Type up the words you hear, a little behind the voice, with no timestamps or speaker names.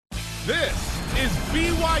This is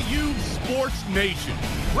BYU Sports Nation,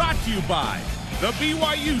 brought to you by the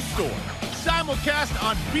BYU Store, simulcast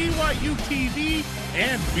on BYU TV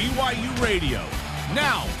and BYU Radio.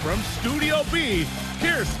 Now, from Studio B,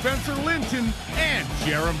 here's Spencer Linton and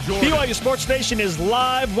Jerem Jordan. BYU Sports Nation is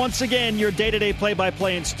live once again. Your day-to-day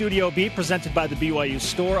play-by-play in Studio B, presented by the BYU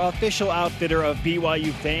Store, official outfitter of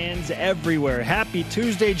BYU fans everywhere. Happy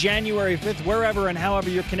Tuesday, January 5th, wherever and however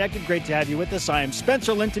you're connected. Great to have you with us. I am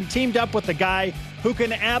Spencer Linton, teamed up with the guy who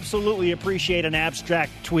can absolutely appreciate an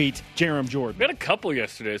abstract tweet, Jerem Jordan. We had a couple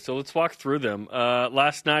yesterday, so let's walk through them.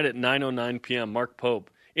 Last night at 9:09 p.m., Mark Pope.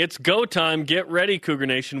 It's go time. Get ready, Cougar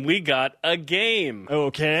Nation. We got a game.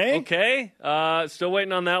 Okay. Still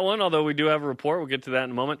waiting on that one, although we do have a report. We'll get to that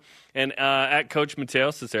in a moment. And at Coach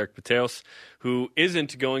Mateos, it's Eric Mateos, who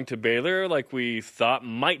isn't going to Baylor like we thought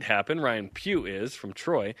might happen. Ryan Pugh is from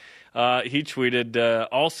Troy. He tweeted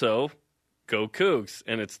also, go Cougs.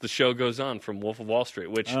 And it's The Show Goes On from Wolf of Wall Street,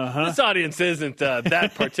 which this audience isn't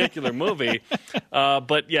that particular movie.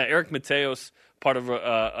 But, yeah, Eric Mateos, part of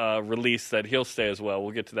a release that he'll stay as well.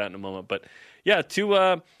 We'll get to that in a moment. But, yeah,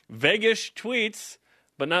 two vague-ish tweets,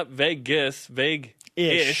 but not Vegas,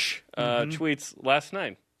 vague-ish tweets last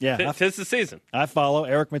night. Yeah. Tis the season. I follow.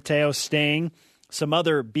 Eric Mateos staying. Some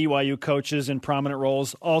other BYU coaches in prominent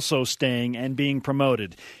roles also staying and being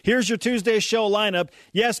promoted. Here's your Tuesday show lineup.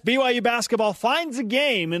 Yes, BYU basketball finds a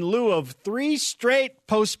game in lieu of 3 straight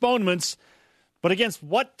postponements. But against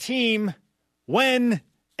what team, when,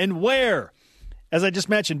 and where? As I just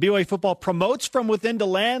mentioned, BYU football promotes from within to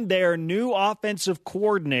land their new offensive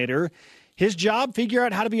coordinator. His job, figure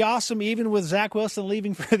out how to be awesome even with Zach Wilson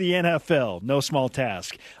leaving for the NFL. No small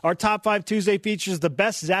task. Our Top 5 Tuesday features the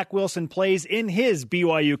best Zach Wilson plays in his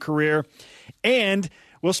BYU career. And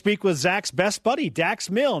we'll speak with Zach's best buddy, Dax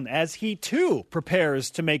Milne, as he too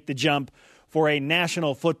prepares to make the jump for a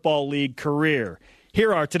National Football League career.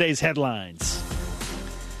 Here are today's headlines.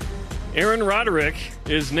 Aaron Roderick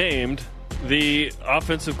is named the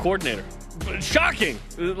offensive coordinator. Shocking.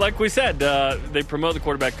 Like we said, they promote the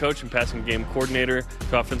quarterback coach and passing game coordinator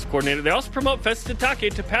to offensive coordinator. They also promote Festus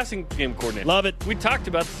Take to passing game coordinator. Love it. We talked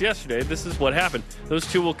about this yesterday. This is what happened.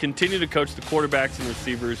 Those two will continue to coach the quarterbacks and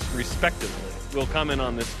receivers respectively. We'll comment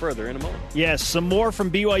on this further in a moment. Yes, some more from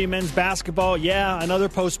BYU men's basketball. Yeah, another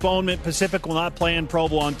postponement. Pacific will not play in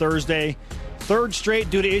Provo on Thursday. 3rd straight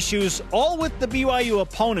due to issues, all with the BYU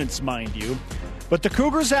opponents, mind you. But the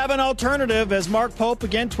Cougars have an alternative, as Mark Pope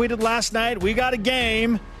again tweeted last night. We got a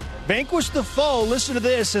game. Vanquish the foe. Listen to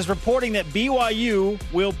this, is reporting that BYU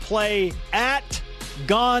will play at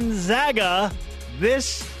Gonzaga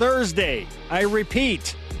this Thursday. I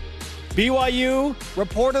repeat, BYU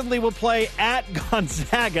reportedly will play at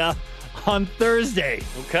Gonzaga on Thursday.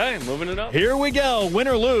 Okay, moving it up. Here we go. Win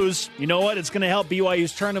or lose. You know what? It's going to help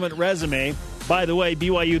BYU's tournament resume. By the way,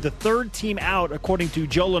 BYU, the 3rd team out, according to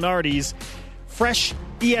Joe Lunardi's fresh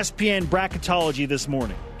ESPN bracketology this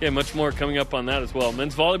morning. Okay, much more coming up on that as well.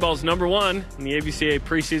 Men's volleyball is number 1 in the ABCA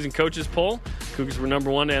preseason coaches poll. Cougars were number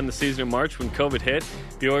 1 to end the season in March when COVID hit.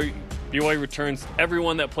 BYU returns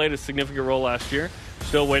everyone that played a significant role last year.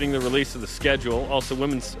 Still waiting the release of the schedule. Also,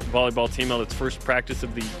 women's volleyball team held its first practice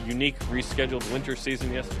of the unique rescheduled winter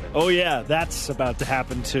season yesterday. Oh, yeah, that's about to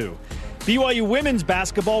happen, too. BYU women's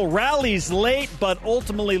basketball rallies late but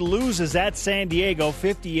ultimately loses at San Diego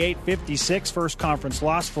 58-56. First conference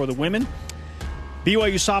loss for the women.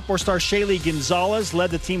 BYU sophomore star Shaylee Gonzalez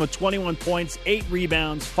led the team with 21 points, 8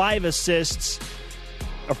 rebounds, 5 assists,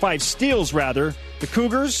 or 5 steals, rather. The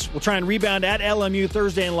Cougars will try and rebound at LMU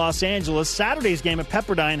Thursday in Los Angeles. Saturday's game at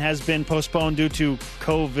Pepperdine has been postponed due to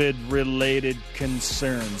COVID-related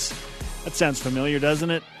concerns. That sounds familiar,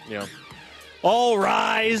 doesn't it? Yeah. All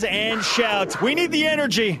rise and shout. We need the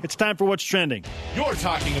energy. It's time for What's Trending. You're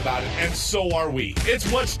talking about it, and so are we.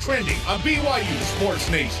 It's What's Trending on BYU Sports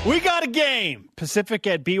Nation. We got a game. Pacific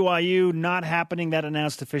at BYU not happening. That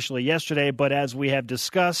announced officially yesterday, but as we have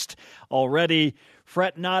discussed already,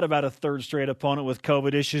 fret not about a 3rd straight opponent with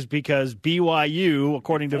COVID issues, because BYU,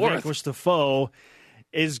 according to Vanquish the Foe,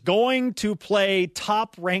 is going to play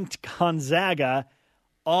top-ranked Gonzaga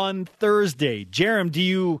on Thursday. Jerem, do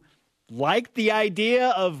you like the idea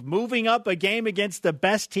of moving up a game against the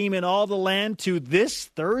best team in all the land to this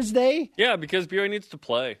Thursday? Yeah, because BYU needs to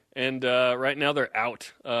play. And right now they're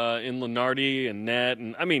out in Lunardi and net.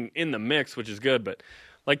 And I mean, in the mix, which is good. But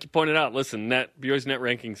like you pointed out, listen, BYU's net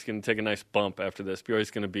ranking is going to take a nice bump after this.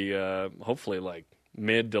 BYU's going to be hopefully like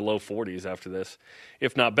mid to low 40s after this,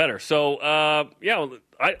 if not better. So, yeah,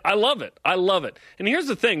 I love it. I love it. And here's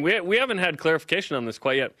the thing. We haven't had clarification on this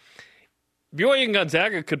quite yet. BYU and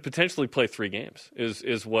Gonzaga could potentially play 3 games,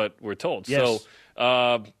 is what we're told. Yes.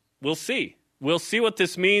 So we'll see. We'll see what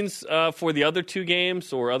this means for the other 2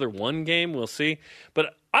 games or other 1 game. We'll see.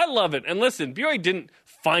 But I love it. And listen, BYU didn't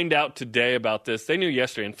find out today about this. They knew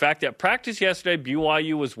yesterday. In fact, at practice yesterday,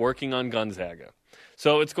 BYU was working on Gonzaga.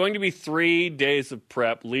 So it's going to be 3 days of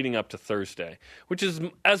prep leading up to Thursday, which is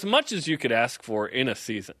as much as you could ask for in a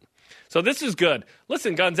season. So this is good.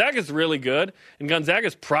 Listen, Gonzaga's really good, and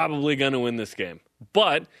Gonzaga's probably going to win this game.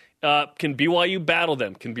 But can BYU battle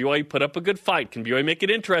them? Can BYU put up a good fight? Can BYU make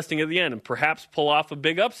it interesting at the end and perhaps pull off a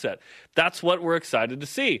big upset? That's what we're excited to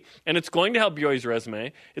see. And it's going to help BYU's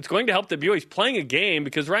resume. It's going to help that BYU's playing a game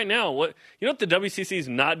because right now, what the WCC is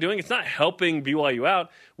not doing? It's not helping BYU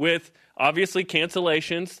out with obviously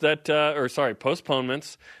cancellations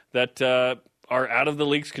postponements that are out of the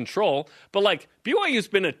league's control. But BYU's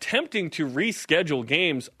been attempting to reschedule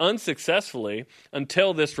games unsuccessfully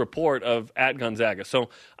until this report of at Gonzaga. So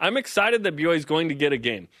I'm excited that BYU is going to get a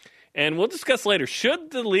game. And we'll discuss later,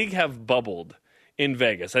 should the league have bubbled in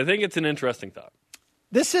Vegas? I think it's an interesting thought.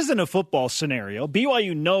 This isn't a football scenario.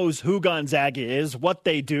 BYU knows who Gonzaga is, what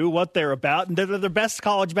they do, what they're about, and they're the best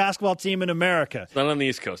college basketball team in America. It's not on the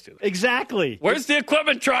East Coast either. Exactly. Where's the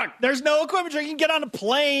equipment truck? There's no equipment truck. You can get on a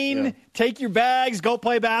plane, take your bags, go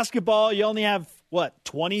play basketball. You only have,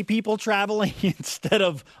 20 people traveling instead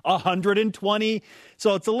of 120?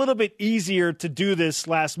 So it's a little bit easier to do this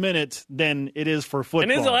last minute than it is for football.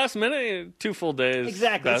 And is the last minute 2 full days?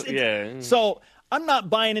 Exactly. So I'm not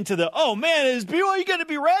buying into is BYU going to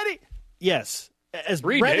be ready? Yes. As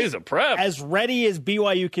 3 days of prep. As ready as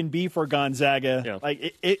BYU can be for Gonzaga,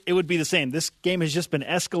 it would be the same. This game has just been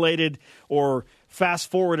escalated or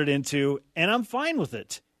fast-forwarded into, and I'm fine with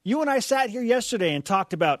it. You and I sat here yesterday and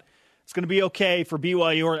talked about it's going to be okay for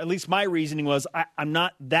BYU, or at least my reasoning was I'm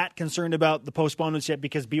not that concerned about the postponements yet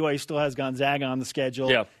because BYU still has Gonzaga on the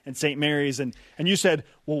schedule and St. Mary's. And you said,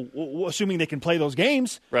 well, assuming they can play those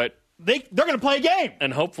games. Right. They're going to play a game.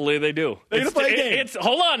 And hopefully they do. They're going to play a game.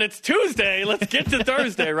 Hold on, it's Tuesday. Let's get to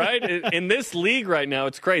Thursday, right? In this league right now,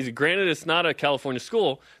 it's crazy. Granted, it's not a California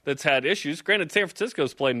school that's had issues. Granted, San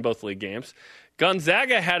Francisco's played in both league games.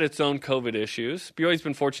 Gonzaga had its own COVID issues. BYU's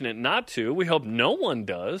been fortunate not to. We hope no one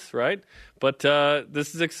does, right? But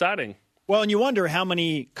this is exciting. Well, and you wonder how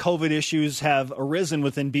many COVID issues have arisen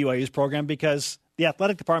within BYU's program because the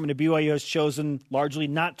athletic department of BYU has chosen largely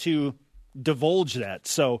not to divulge that.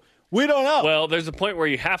 So we don't know. Well, there's a point where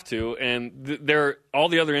you have to, and all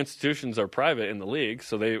the other institutions are private in the league,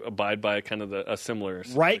 so they abide by kind of a similar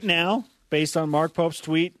situation. Right now, based on Mark Pope's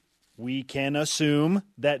tweet, we can assume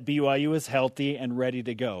that BYU is healthy and ready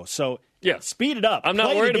to go. So speed it up. I'm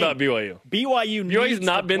not worried about BYU. BYU's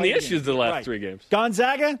not been the issues the last 3 games.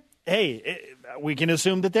 Gonzaga, we can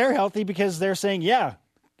assume that they're healthy because they're saying,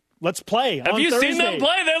 let's play on Thursday. Have you seen them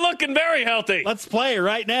play? They're looking very healthy. Let's play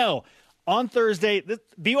right now. On Thursday,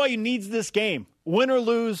 BYU needs this game. Win or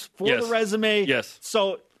lose for the resume. Yes.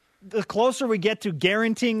 So the closer we get to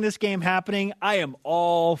guaranteeing this game happening, I am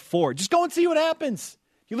all for it. Just go and see what happens.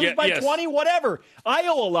 You lose by 20, whatever.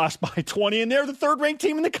 Iowa lost by 20, and they're the third-ranked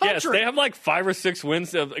team in the country. Yes, they have 5 or 6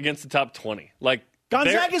 wins against the top 20.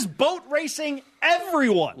 Gonzaga's boat racing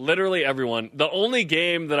everyone. Literally everyone. The only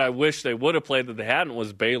game that I wish they would have played that they hadn't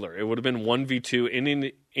was Baylor. It would have been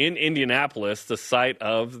 1v2 in Indianapolis, the site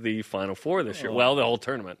of the Final Four this year. Well, the whole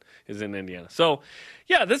tournament is in Indiana. So,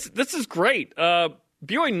 this is great.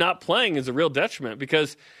 BYU not playing is a real detriment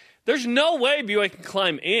because there's no way BYU can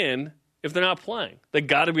climb in if they're not playing. They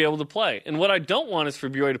got to be able to play. And what I don't want is for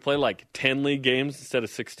BYU to play 10 league games instead of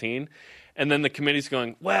 16. And then the committee's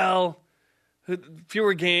going,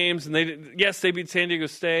 fewer games. And they beat San Diego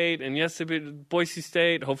State. And yes, they beat Boise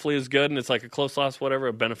State. Hopefully it's good. And it's a close loss, whatever,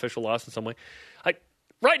 a beneficial loss in some way.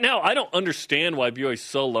 Right now, I don't understand why BYU is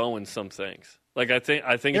so low in some things. I think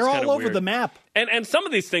they're it's kind of all over weird. the map. And some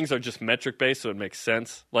of these things are just metric based, so it makes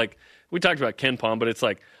sense. We talked about KenPom, but it's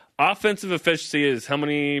offensive efficiency is how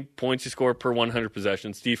many points you score per 100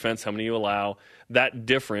 possessions. Defense, how many you allow. That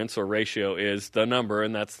difference or ratio is the number,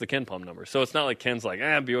 and that's the KenPom number. So it's not like Ken's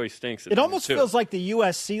BYU stinks. It almost feels like the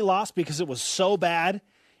USC loss, because it was so bad,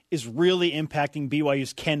 is really impacting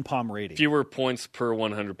BYU's KenPom rating. Fewer points per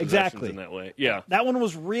 100 possessions in that way. Yeah. That one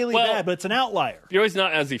was really bad, but it's an outlier. BYU's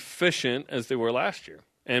not as efficient as they were last year.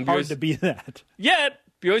 And hard to be that. Yet,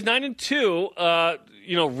 BYU's 9-2.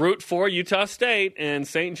 Root for Utah State and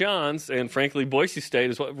St. John's, and frankly, Boise State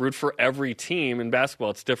is what root for every team in basketball.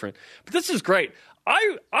 It's different. But this is great.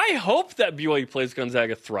 I hope that BYU plays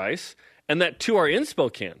Gonzaga thrice and that 2 are in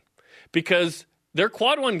Spokane because they're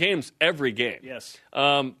quad 1 games every game. Yes.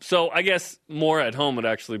 So I guess more at home would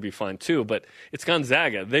actually be fine too, but it's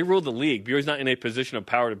Gonzaga. They rule the league. BYU's not in a position of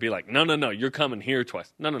power to be no, you're coming here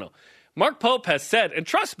twice. No. Mark Pope has said, and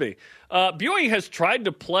trust me, BYU has tried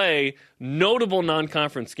to play notable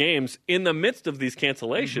non-conference games in the midst of these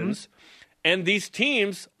cancellations, and these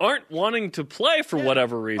teams aren't wanting to play for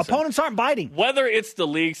whatever reason. Opponents aren't biting. Whether it's the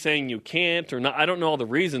league saying you can't or not, I don't know all the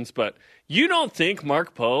reasons, but you don't think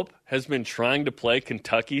Mark Pope has been trying to play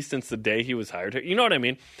Kentucky since the day he was hired? You know what I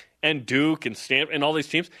mean? And Duke and Stanford and all these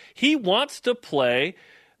teams. He wants to play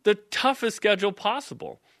the toughest schedule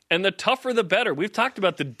possible. And the tougher, the better. We've talked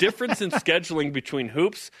about the difference in scheduling between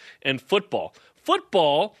hoops and football.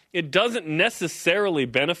 Football, it doesn't necessarily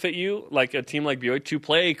benefit you, like a team like BYU, to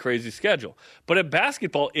play a crazy schedule. But at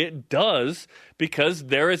basketball, it does, because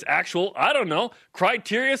there is actual,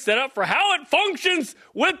 criteria set up for how it functions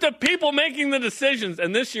with the people making the decisions.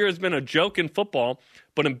 And this year has been a joke in football,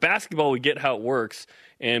 but in basketball, we get how it works.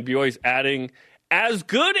 And BYU's adding as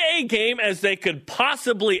good a game as they could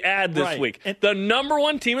possibly add this week. And the number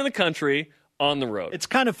one team in the country on the road. It's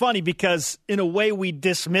kind of funny because, in a way, we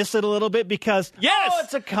dismiss it a little bit because,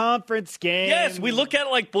 it's a conference game. Yes, we look at it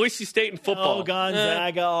like Boise State in football. Oh,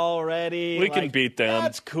 Gonzaga already. We can beat them.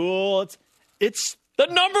 That's cool. It's the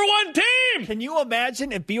number one team. Can you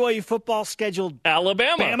imagine if BYU football scheduled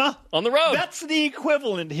Alabama on the road? That's the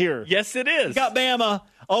equivalent here. Yes, it is. We got Bama.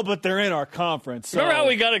 Oh, but they're in our conference. So. Remember how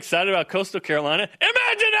we got excited about Coastal Carolina?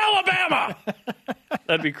 Imagine Alabama!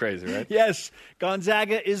 That'd be crazy, right? Yes.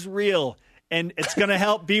 Gonzaga is real, and it's going to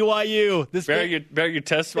help BYU. Bear your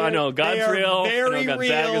test. I know God's real. Very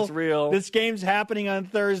Gonzaga's real. This game's happening on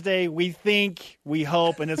Thursday. We think, we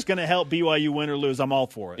hope, and it's going to help BYU win or lose. I'm all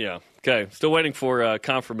for it. Yeah. Okay. Still waiting for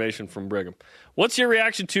confirmation from Brigham. What's your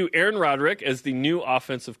reaction to Aaron Roderick as the new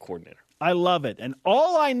offensive coordinator? I love it. And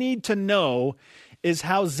all I need to know is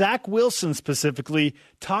how Zach Wilson specifically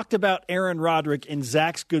talked about Aaron Roderick in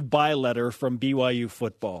Zach's goodbye letter from BYU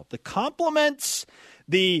football. The compliments,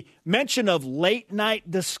 the mention of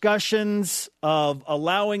late-night discussions, of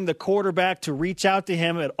allowing the quarterback to reach out to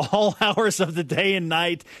him at all hours of the day and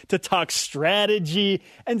night to talk strategy.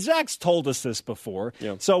 And Zach's told us this before.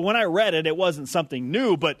 Yeah. So when I read it, it wasn't something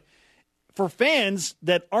new. But for fans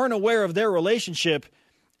that aren't aware of their relationship,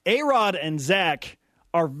 A-Rod and Zach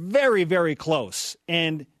are very, very close.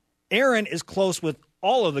 And Aaron is close with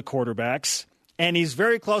all of the quarterbacks, and he's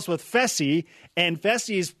very close with Fessy, and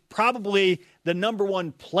Fessy is probably the number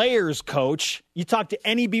one players coach. You talk to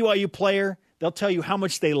any BYU player, they'll tell you how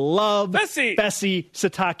much they love Fessy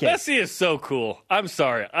Sitake. Fessy is so cool. I'm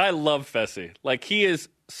sorry. I love Fessy. Like, he is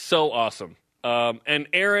so awesome. And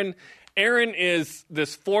Aaron is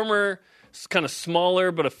this former kind of smaller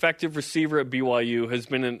but effective receiver at BYU, has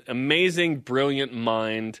been an amazing, brilliant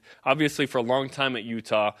mind, obviously for a long time at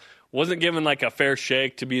Utah. Wasn't given like a fair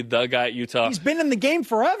shake to be the guy at Utah. He's been in the game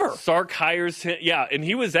forever. Sark hires him. Yeah, and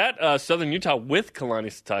he was at Southern Utah with Kalani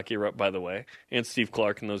Sitake, by the way, and Steve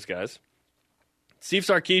Clark and those guys. Steve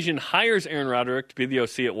Sarkisian hires Aaron Roderick to be the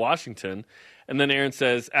OC at Washington, and then Aaron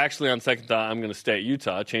says, actually, on second thought, I'm going to stay at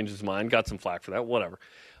Utah. Changed his mind, got some flack for that, whatever.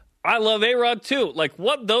 I love A-Rod, too. Like,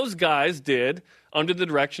 what those guys did under the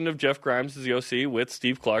direction of Jeff Grimes as the OC with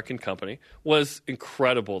Steve Clark and company was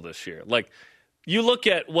incredible this year. Like, you look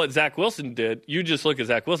at what Zach Wilson did, you just look at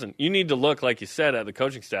Zach Wilson. You need to look, like you said, at the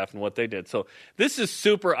coaching staff and what they did. So this is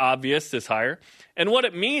super obvious, this hire. And what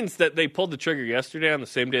it means that they pulled the trigger yesterday on the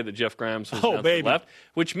same day that Jeff Grimes was left,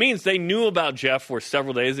 which means they knew about Jeff for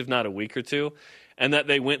several days, if not a week or two, and that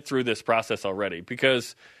they went through this process already.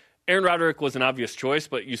 Because Aaron Roderick was an obvious choice,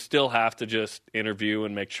 but you still have to just interview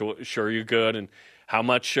and make sure you're good, and how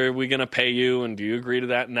much are we going to pay you, and do you agree to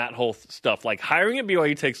that, and that whole stuff. Like, hiring at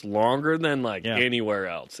BYU takes longer than anywhere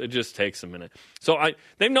else. It just takes a minute. So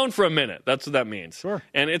they've known for a minute. That's what that means. Sure.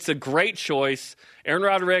 And it's a great choice. Aaron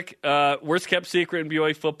Roderick, worst kept secret in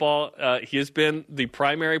BYU football. He has been the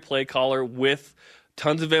primary play caller with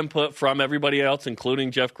tons of input from everybody else,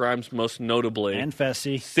 including Jeff Grimes, most notably. And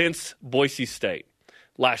Fessy. Since Boise State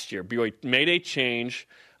last year. BYU made a change.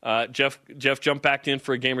 Jeff jumped back in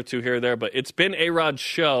for a game or two here or there, but it's been A-Rod's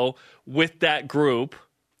show with that group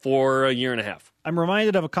for a year and a half. I'm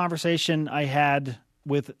reminded of a conversation I had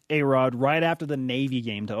with A-Rod right after the Navy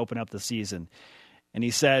game to open up the season. And he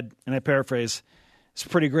said, and I paraphrase, it's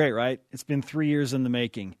pretty great, right? It's been 3 years in the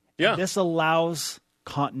making. Yeah. This allows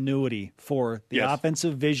continuity for the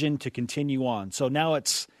offensive vision to continue on. So now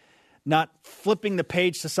it's not flipping the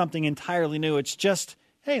page to something entirely new. It's just,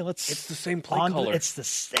 hey, it's the same play caller. It's the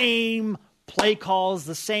same play calls,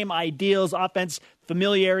 the same ideals, offense,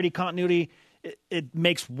 familiarity, continuity. It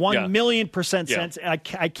makes 1,000,000% sense. I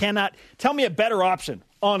cannot tell me a better option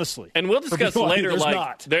honestly. And we'll discuss BYU, later, there's like,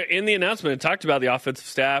 not. in the announcement, it talked about the offensive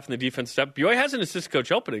staff and the defensive staff. BYU has an assistant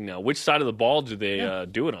coach opening now. Which side of the ball do they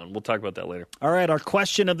do it on? We'll talk about that later. All right, our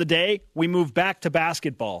question of the day, we move back to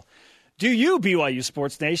basketball. Do you, BYU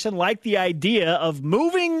Sports Nation, like the idea of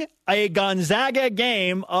moving a Gonzaga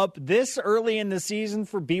game up this early in the season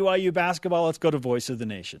for BYU basketball? Let's go to Voice of the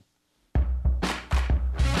Nation.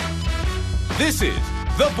 This is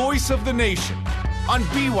the Voice of the Nation on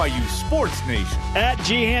BYU Sports Nation. At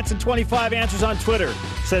GHanson25 answers on Twitter.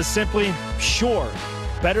 Says simply, sure,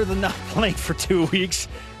 better than not playing for 2 weeks.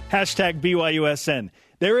 Hashtag BYUSN.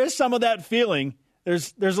 There is some of that feeling.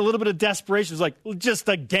 There's a little bit of desperation. It's like, just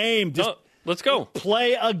a game. Just let's go.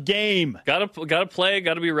 Play a game. Gotta play,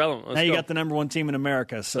 gotta be relevant. Now you got the number one team in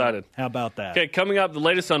America. So excited. How about that? Okay, coming up, the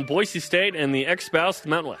latest on Boise State and the ex-spouse of the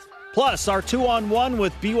Mountain West. Plus, our 2-on-1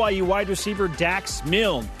 with BYU wide receiver Dax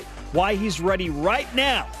Milne. Why he's ready right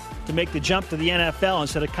now to make the jump to the NFL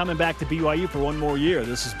instead of coming back to BYU for one more year.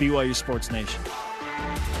 This is BYU Sports Nation.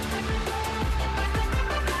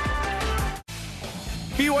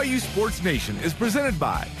 BYU Sports Nation is presented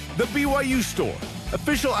by The BYU Store,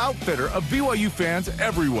 official outfitter of BYU fans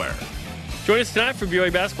everywhere. Join us tonight for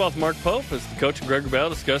BYU basketball with Mark Pope as the coach and Greg Wrubell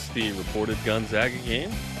discuss the reported Gonzaga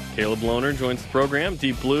game. Caleb Lohner joins the program.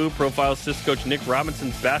 Deep Blue profiles assistant coach Nick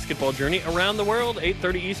Robinson's basketball journey around the world,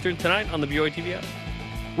 8:30 Eastern tonight on the BYU TV app.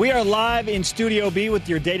 We are live in Studio B with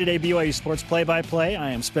your day-to-day BYU sports play-by-play.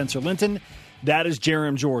 I am Spencer Linton. That is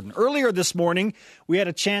Jerem Jordan. Earlier this morning, we had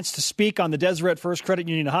a chance to speak on the Deseret First Credit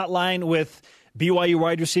Union hotline with BYU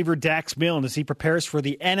wide receiver Dax Milne as he prepares for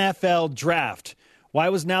the NFL draft. Why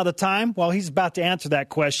was now the time? Well, he's about to answer that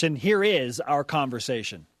question. Here is our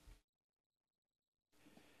conversation.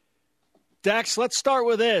 Dax, let's start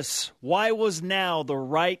with this. Why was now the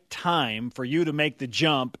right time for you to make the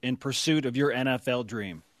jump in pursuit of your NFL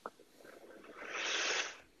dream?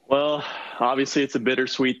 Well, obviously it's a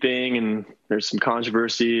bittersweet thing, and there's some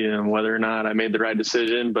controversy on whether or not I made the right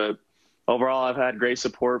decision. But overall, I've had great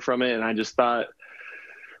support from it, and I just thought,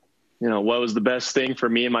 what was the best thing for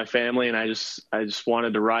me and my family, and I just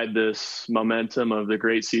wanted to ride this momentum of the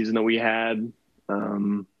great season that we had,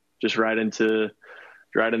 just right in the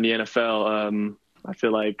NFL. I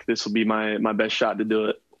feel like this will be my best shot to do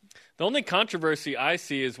it. The only controversy I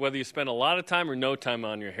see is whether you spend a lot of time or no time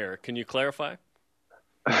on your hair. Can you clarify?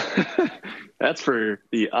 That's for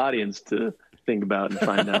the audience to think about and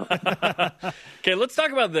find out. Okay, let's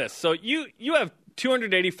talk about this. So you have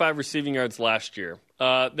 285 receiving yards last year.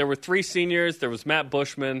 There were 3 seniors. There was Matt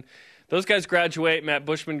Bushman. Those guys graduate. Matt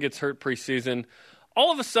Bushman gets hurt preseason.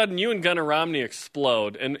 All of a sudden, you and Gunnar Romney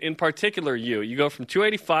explode, and in particular you go from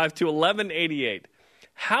 285 to 1188.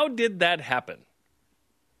 How did that happen?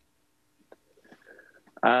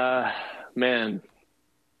 Man,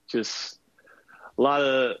 just a lot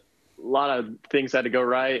of things had to go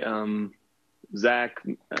right. Zach,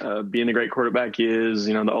 being the great quarterback he is,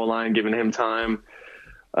 the O-line giving him time.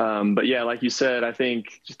 But yeah, like you said, I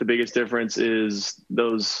think just the biggest difference is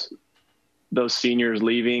those seniors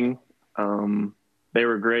leaving. They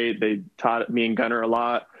were great. They taught me and Gunnar a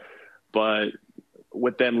lot, but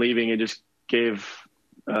with them leaving, it just gave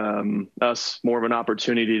us more of an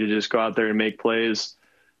opportunity to just go out there and make plays.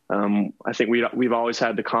 I think we've always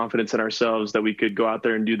had the confidence in ourselves that we could go out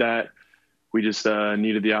there and do that. We just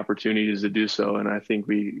needed the opportunities to do so, and I think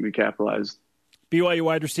we capitalized. BYU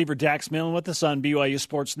wide receiver Dax Milne with us on BYU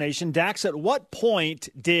Sports Nation. Dax, at what point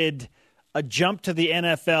did a jump to the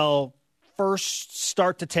NFL first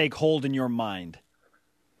start to take hold in your mind?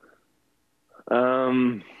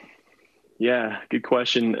 Yeah, good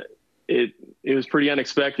question. It was pretty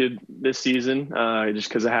unexpected this season, just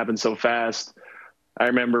because it happened so fast. I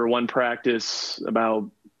remember one practice about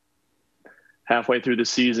halfway through the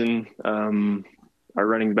season, our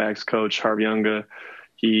running backs coach, Harvey Unga,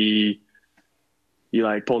 he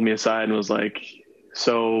pulled me aside and was like,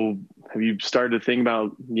 "So have you started to think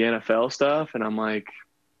about the NFL stuff?" And I'm like,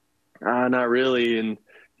 "Not really." And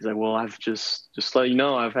he's like, "Well, I've just let you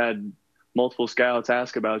know, I've had multiple scouts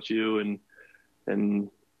ask about you, and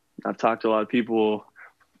I've talked to a lot of people."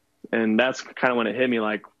 And that's kind of when it hit me,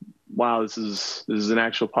 like, wow, this is an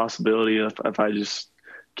actual possibility if I just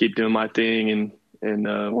keep doing my thing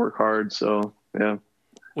and work hard. So, yeah.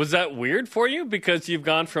 Was that weird for you? Because you've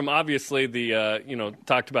gone from obviously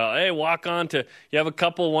talked about, hey, walk on, to you have a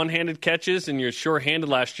couple one-handed catches and you're sure-handed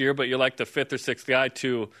last year, but you're like the 5th or 6th guy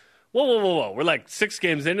to, whoa. We're like 6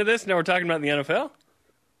 games into this. Now we're talking about the NFL?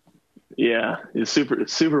 Yeah, it's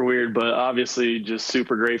super weird, but obviously just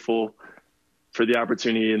super grateful for the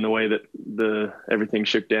opportunity and the way that everything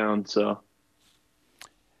shook down. So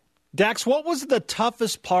Dax, what was the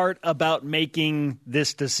toughest part about making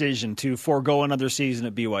this decision to forego another season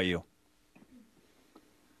at BYU?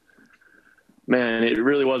 Man, it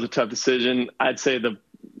really was a tough decision. I'd say the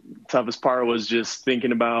toughest part was just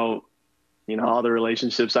thinking about, all the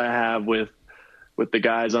relationships I have with the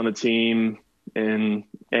guys on the team and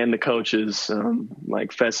the coaches,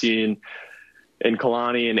 like Fessy and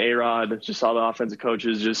Kalani and A-Rod, just all the offensive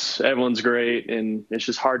coaches. Just everyone's great, and it's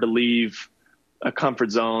just hard to leave a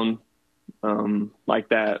comfort zone like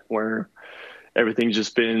that where everything's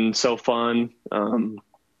just been so fun.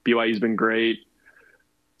 BYU's been great.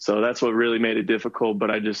 So that's what really made it difficult.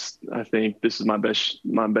 But I think this is my best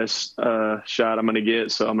shot I'm going to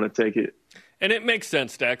get, so I'm going to take it. And it makes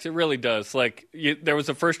sense, Dax. It really does. There was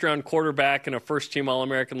a first-round quarterback and a first-team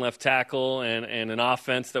All-American left tackle and an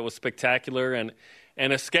offense that was spectacular and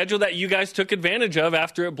a schedule that you guys took advantage of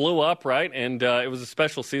after it blew up, right? And it was a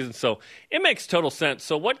special season. So it makes total sense.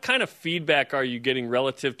 So what kind of feedback are you getting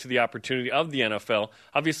relative to the opportunity of the NFL?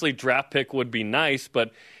 Obviously, draft pick would be nice,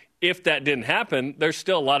 but if that didn't happen, there's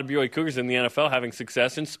still a lot of BYU Cougars in the NFL having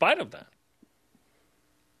success in spite of that.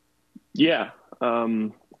 Yeah.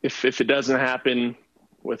 If it doesn't happen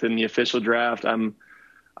within the official draft, I'm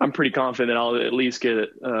pretty confident that I'll at least get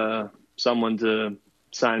someone to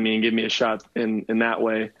sign me and give me a shot in that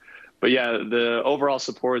way. But yeah, the overall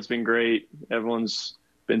support has been great. Everyone's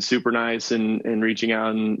been super nice and reaching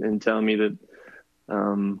out and telling me that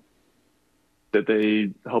that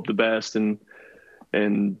they hope the best and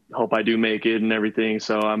hope I do make it and everything.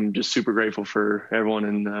 So I'm just super grateful for everyone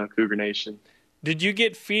in Cougar Nation. Did you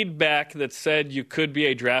get feedback that said you could be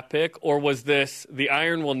a draft pick, or was this the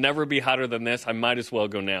iron will never be hotter than this, I might as well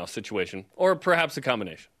go now situation, or perhaps a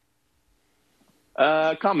combination?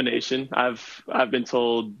 Combination. I've been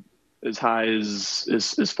told as high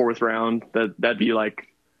as fourth round. That'd be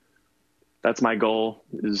that's my goal,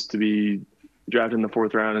 is to be drafted in the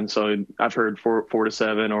fourth round, and so I've heard 4 to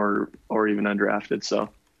 7 or even undrafted. So,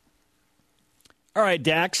 all right,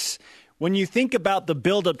 Dax. When you think about the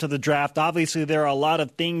build-up to the draft, obviously there are a lot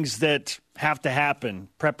of things that have to happen.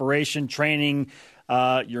 Preparation, training,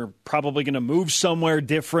 you're probably going to move somewhere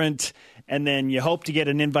different, and then you hope to get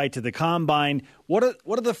an invite to the Combine. What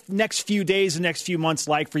are the next few days and next few months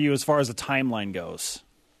like for you as far as the timeline goes?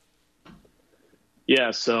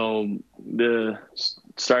 Yeah, so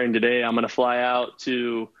starting today, I'm going to fly out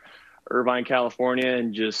to Irvine, California,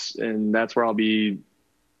 and that's where I'll be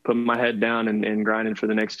putting my head down and grinding for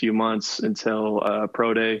the next few months until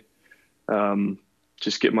Pro Day.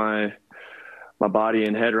 Just get my body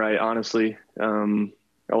and head right, honestly. A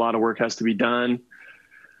lot of work has to be done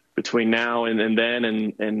between now and then,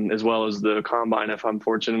 and as well as the Combine, if I'm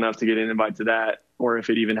fortunate enough to get an invite to that, or if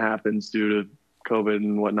it even happens due to COVID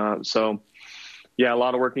and whatnot. So, yeah, a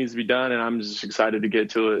lot of work needs to be done, and I'm just excited to get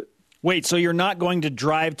to it. Wait, so you're not going to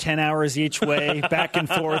drive 10 hours each way, back and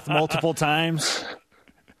forth multiple times?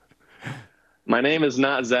 My name is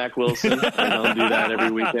not Zach Wilson. I don't do that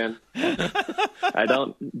every weekend.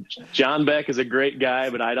 John Beck is a great guy,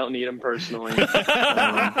 but I don't need him personally. Hey,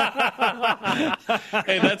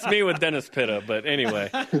 that's me with Dennis Pitta. But anyway,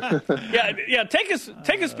 yeah. Take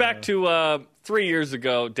us back to 3 years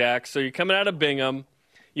ago, Dax. So you're coming out of Bingham.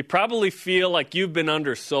 You probably feel like you've been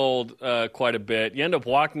undersold quite a bit. You end up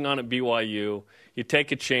walking on at BYU. You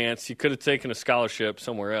take a chance. You could have taken a scholarship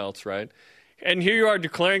somewhere else, right? And here you are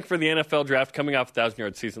declaring for the NFL draft coming off a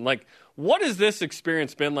 1,000-yard season. What has this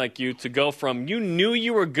experience been like you to go from you knew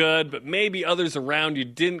you were good, but maybe others around you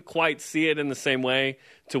didn't quite see it in the same way,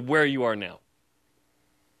 to where you are now?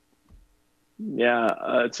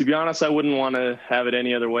 Yeah, to be honest, I wouldn't want to have it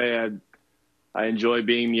any other way. I enjoy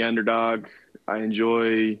being the underdog. I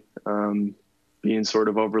enjoy being sort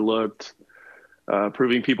of overlooked.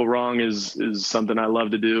 Proving people wrong is something I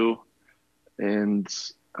love to do. And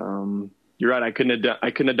you're right. I couldn't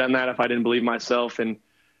have done that if I didn't believe myself, and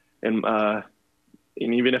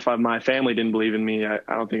even if my family didn't believe in me, I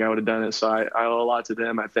don't think I would have done it. So I owe a lot to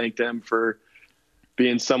them. I thank them for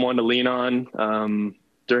being someone to lean on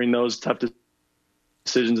during those tough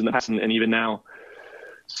decisions in the past and even now.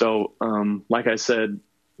 So, like I said,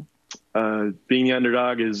 being the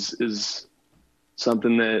underdog is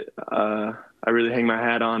something that I really hang my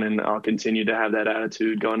hat on, and I'll continue to have that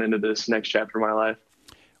attitude going into this next chapter of my life.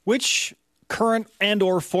 Which current and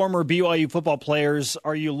or former BYU football players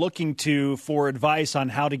are you looking to for advice on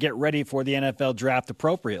how to get ready for the NFL draft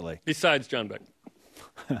appropriately? Besides John Beck.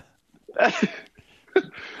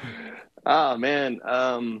 Oh, man.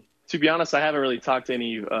 To be honest, I haven't really talked to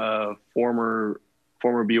any former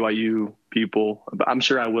BYU people. I'm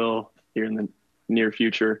sure I will here in the near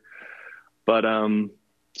future. But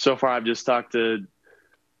so far I've just talked to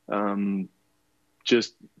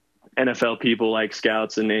just NFL people like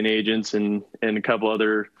scouts and agents and a couple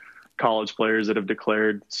other college players that have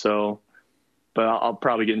declared. So, but I'll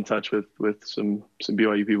probably get in touch with some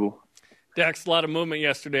BYU people. Dax, a lot of movement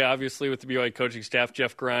yesterday, obviously, with the BYU coaching staff.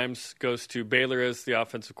 Jeff Grimes goes to Baylor as the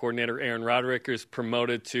offensive coordinator. Aaron Roderick is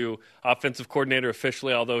promoted to offensive coordinator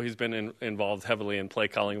officially, although he's been involved heavily in play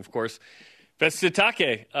calling, of course. Fesi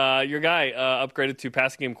Sitake, your guy, upgraded to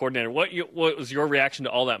passing game coordinator. What was your reaction to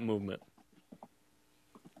all that movement?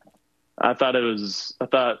 I thought that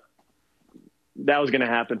was going to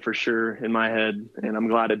happen for sure in my head, and I'm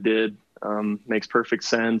glad it did. Makes perfect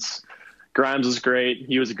sense. Grimes was great.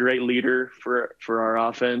 He was a great leader for our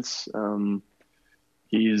offense.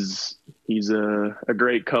 He's a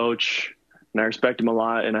great coach, and I respect him a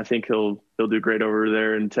lot. And I think he'll do great over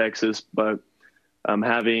there in Texas. But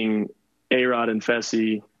having A-Rod and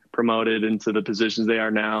Fesi promoted into the positions they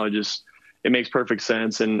are now, it makes perfect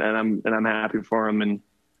sense. And I'm happy for him, and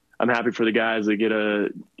I'm happy for the guys that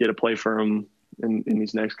get a play for him in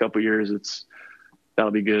these next couple of years.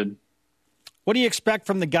 That'll be good. What do you expect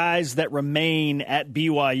from the guys that remain at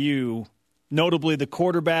BYU, notably the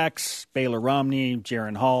quarterbacks, Baylor Romney,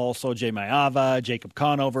 Jaron Hall, Sojay Maiava, Jacob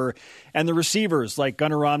Conover, and the receivers like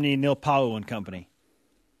Gunnar Romney, Neil Pau'u and company?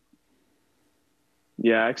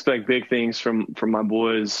 Yeah, I expect big things from my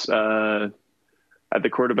boys at the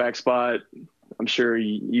quarterback spot. I'm sure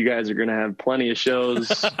you guys are going to have plenty of shows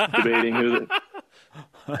debating who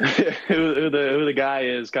the guy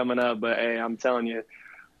is coming up. But, hey, I'm telling you,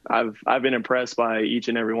 I've been impressed by each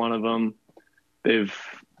and every one of them. They've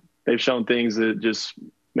shown things that just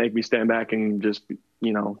make me stand back and just, be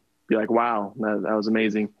like, wow, that was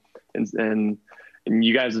amazing. And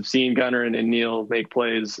you guys have seen Gunnar and Neil make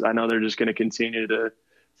plays. I know they're just going to continue to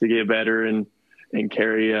get better and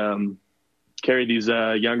carry these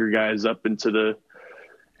younger guys up into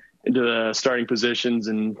the starting positions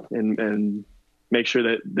and make sure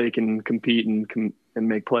that they can compete and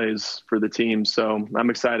make plays for the team. So I'm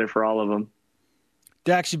excited for all of them.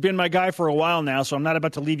 Dax, you've been my guy for a while now, so I'm not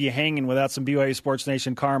about to leave you hanging without some BYU Sports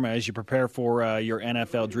Nation karma as you prepare for your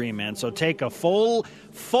NFL dream, man. So take a full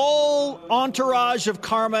entourage of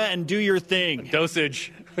karma and do your thing.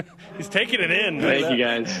 Dosage. He's taking it in. Thank you,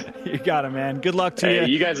 guys. You got it, man. Good luck to you.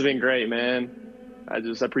 You guys have been great, man. I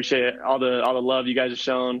appreciate all the love you guys have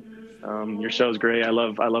shown. Your show's great. I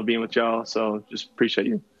love being with y'all, so just appreciate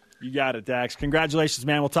you. You got it, Dax. Congratulations,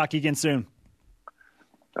 man. We'll talk to you again soon.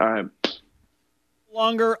 All right.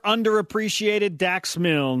 Longer underappreciated Dax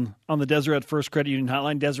Milne on the Deseret First Credit Union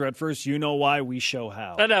Hotline. Deseret First, you know why, we show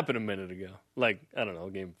how. That happened a minute ago. Like, I don't know,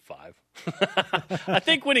 game 5. I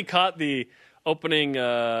think when he caught the opening,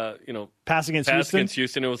 pass against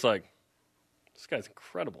Houston, it was like, this guy's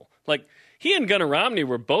incredible. Like, he and Gunnar Romney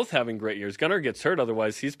were both having great years. Gunnar gets hurt,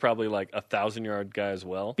 otherwise he's probably like a 1,000-yard guy as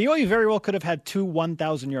well. BYU very well could have had 2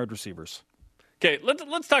 1,000-yard receivers. Okay,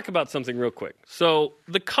 let's talk about something real quick. So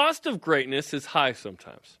the cost of greatness is high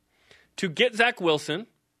sometimes. To get Zach Wilson,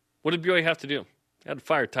 what did BYU have to do? They had to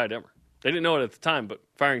fire Ty Detmer. They didn't know it at the time, but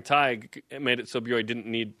firing Ty made it so BYU didn't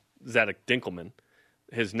need Zadok Dinkelman,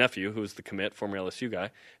 his nephew, who was the commit, former LSU guy,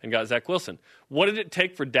 and got Zach Wilson. What did it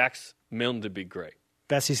take for Dax Milne to be great?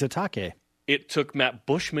 Fesi Sitake. It took Matt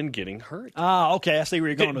Bushman getting hurt. Ah, okay. I see where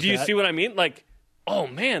you're going with that. Do you see what I mean? Like, oh,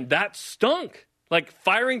 man, that stunk. Like,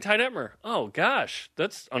 firing Ty Detmer. Oh, gosh,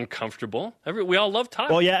 that's uncomfortable. We all love Ty.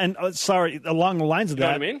 Well, yeah, and along the lines of that,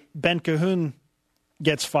 know what I mean? Ben Cahoon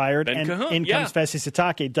gets fired, in comes Fesi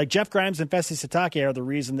Sitake. Like, Jeff Grimes and Fesi Sitake are the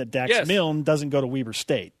reason that Dax Milne doesn't go to Weber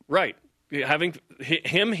State. Right. Having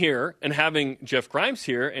him here and having Jeff Grimes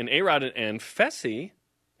here and A-Rod and Fesi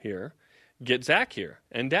here get Zach here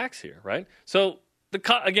and Dax here, right? So, the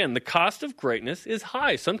cost of greatness is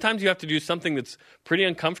high. Sometimes you have to do something that's pretty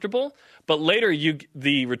uncomfortable, but later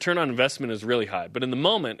the return on investment is really high. But in the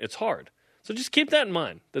moment, it's hard. So just keep that in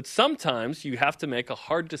mind, that sometimes you have to make a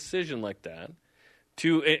hard decision like that.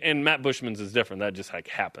 And Matt Bushman's is different. That just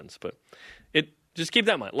happens. But just keep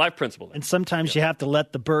that in mind. Life principle. There. And sometimes you have to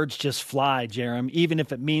let the birds just fly, Jerem, even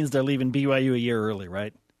if it means they're leaving BYU a year early,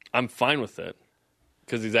 right? I'm fine with it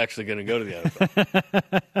because he's actually going to go to the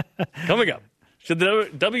NFL. Coming up. Should the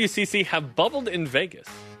WCC have bubbled in Vegas?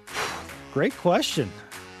 Great question.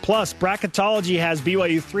 Plus, bracketology has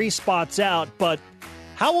BYU 3 spots out, but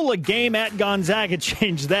how will a game at Gonzaga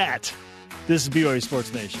change that? This is BYU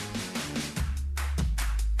Sports Nation.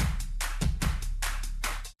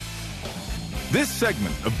 This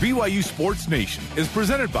segment of BYU Sports Nation is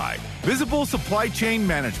presented by Visible Supply Chain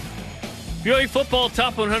Management. BYU football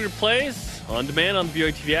top 100 plays on demand on the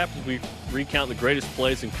BYU TV app as we recount the greatest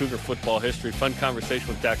plays in Cougar football history. Fun conversation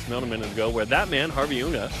with Dax Milne a minute ago where that man, Harvey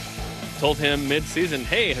Unga, told him mid-season,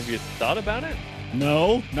 hey, have you thought about it?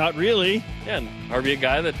 No, not really. Yeah, and Harvey, a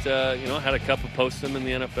guy that, had a couple posts him in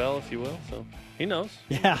the NFL, if you will, so he knows.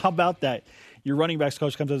 Yeah, how about that? Your running backs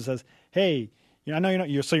coach comes in and says, hey, I know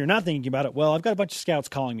you're not thinking about it. Well, I've got a bunch of scouts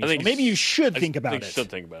calling me, so maybe you should think about it. I should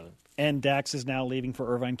think about it. And Dax is now leaving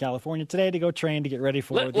for Irvine, California today to go train to get ready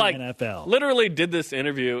for the NFL. Literally did this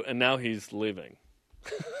interview, and now he's leaving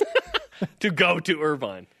to go to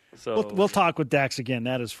Irvine. So we'll talk with Dax again,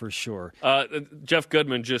 that is for sure. Jeff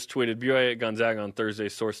Goodman just tweeted, BYU at Gonzaga on Thursday,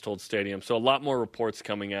 source told Stadium. So a lot more reports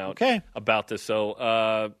coming out about this.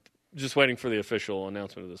 So just waiting for the official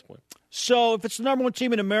announcement at this point. So if it's the number one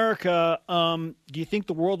team in America, do you think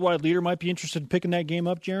the worldwide leader might be interested in picking that game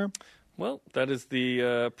up, Jerem? Well, that is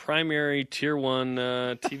the primary Tier 1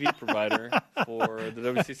 TV provider for the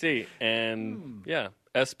WCC. And,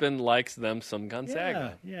 ESPN likes them some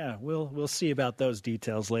Gonzaga. Yeah, we'll see about those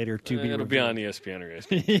details later. It'll be on ESPN or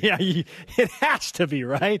ESPN. Yeah, it has to be,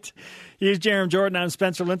 right? Here's Jerem Jordan. I'm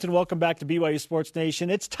Spencer Linton. Welcome back to BYU Sports Nation.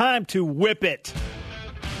 It's time to whip it.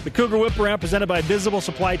 The Cougar Whip Around presented by Visible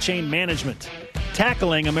Supply Chain Management,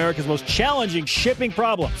 tackling America's most challenging shipping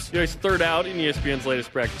problems. BYU's third out in ESPN's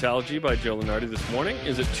latest bracketology by Joe Lunardi this morning.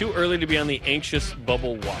 Is it too early to be on the anxious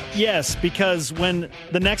bubble watch? Yes, because when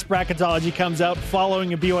the next bracketology comes out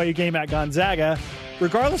following a BYU game at Gonzaga,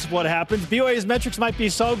 regardless of what happens, BYU's metrics might be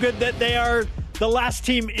so good that they are the last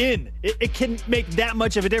team in. It can make that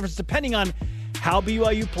much of a difference depending on how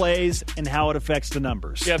BYU plays and how it affects the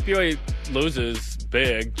numbers. Yeah, if BYU loses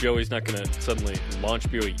big, Joey's not going to suddenly launch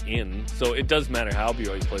BYU in. So it does matter how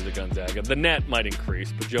BYU plays at Gonzaga. The net might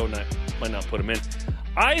increase, but Joe might not put him in.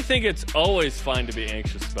 I think it's always fine to be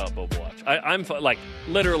anxious about bubble watch. I'm like,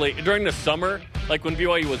 literally, during the summer, like when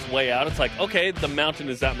BYU was way out, it's like, okay, the mountain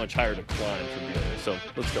is that much higher to climb for BYU. So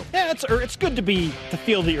let's go. Yeah, it's good to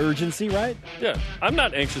feel the urgency, right? Yeah, I'm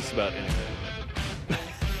not anxious about anything.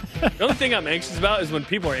 The only thing I'm anxious about is when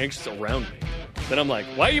people are anxious around me. Then I'm like,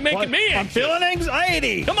 why are you making me anxious? I'm feeling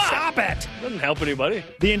anxiety. Come on. Stop it. Doesn't help anybody.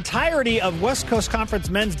 The entirety of West Coast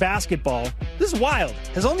Conference men's basketball, this is wild,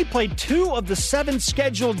 has only played 2 of the 7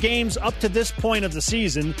 scheduled games up to this point of the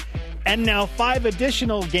season, and now 5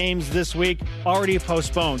 additional games this week already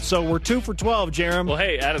postponed. So we're 2 for 12, Jerem. Well,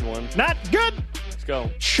 hey, added one. Not good. Let's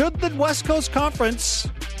go. Should the West Coast Conference,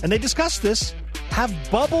 and they discussed this, have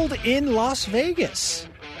bubbled in Las Vegas?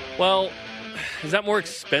 Well, is that more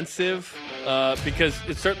expensive? Because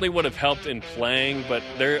it certainly would have helped in playing, but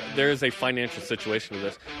there is a financial situation to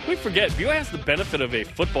this. We forget, BYU has the benefit of a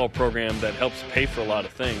football program that helps pay for a lot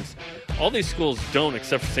of things. All these schools don't,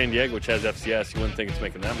 except for San Diego, which has FCS. You wouldn't think it's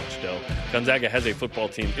making that much dough. Gonzaga has a football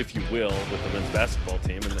team, if you will, with the men's basketball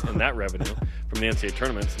team and that revenue from the NCAA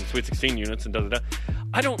tournaments and Sweet 16 units and da-da-da.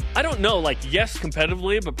 I don't know, like, yes,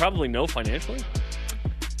 competitively, but probably no financially.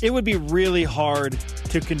 It would be really hard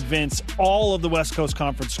to convince all of the West Coast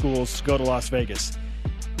Conference schools to go to Las Vegas.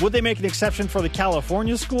 Would they make an exception for the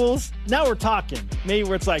California schools? Now we're talking. Maybe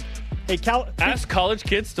where it's like, hey, ask college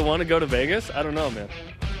kids to want to go to Vegas? I don't know, man.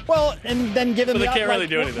 Well, and then give them they can't really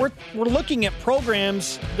do anything. We're looking at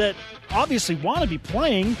programs that obviously want to be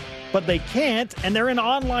playing, but they can't, and they're in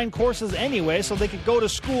online courses anyway, so they could go to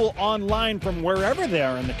school online from wherever they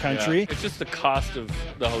are in the country. Yeah, it's just the cost of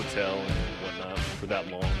the hotel and whatnot for that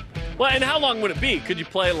long. Well, and how long would it be? Could you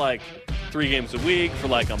play like 3 games a week for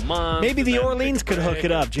like a month? Maybe the Orleans could hook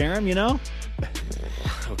it up, Jerem, you know?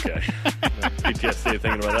 Okay. PTSD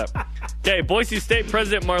thinking about that. Okay, Boise State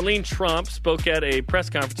President Marlene Trump spoke at a press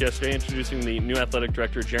conference yesterday introducing the new athletic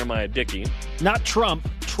director, Jeremiah Dickey. Not Trump,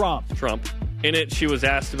 Trump. In it, she was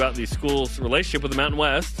asked about the school's relationship with the Mountain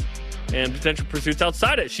West and potential pursuits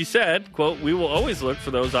outside it. She said, quote, "We will always look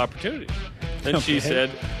for those opportunities." Then she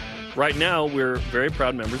said, "Right now, we're very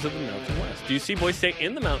proud members of the Mountain West." Do you see Boise State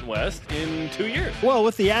in the Mountain West in 2 years? Well,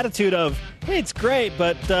 with the attitude of, hey, it's great,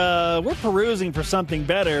 but we're perusing for something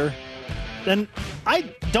better, then I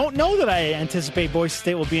don't know that I anticipate Boise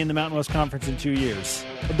State will be in the Mountain West Conference in 2 years.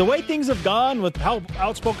 But the way things have gone with how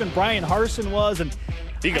outspoken Brian Harsin was, and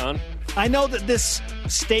he gone. I know that this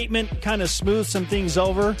statement kind of smoothed some things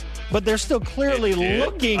over, but they're still clearly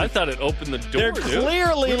looking. I thought it opened the door. They're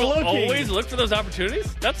clearly looking. Always look for those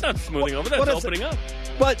opportunities. That's not smoothing over. That's opening up.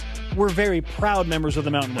 But we're very proud members of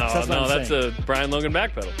the Mountain West. That's a Brian Logan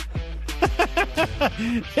backpedal.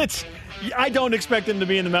 I don't expect them to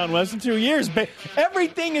be in the Mountain West in 2 years, but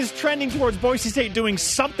everything is trending towards Boise State doing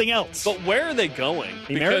something else. But where are they going?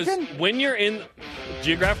 Because when you're in,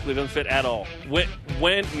 geographically, it doesn't fit at all.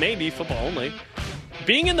 When maybe football only.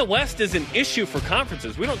 being in the West is an issue for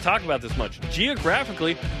conferences. We don't talk about this much.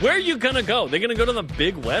 Geographically, where are you going to go? They're going to go to the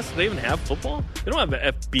Big West? Do they even have football? They don't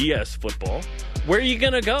have FBS football. Where are you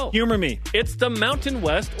going to go? Humor me. It's the Mountain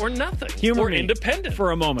West or nothing. Humor or me independent.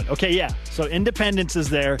 for a moment. Okay, yeah. So independence is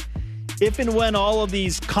there. If and when all of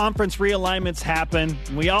these conference realignments happen,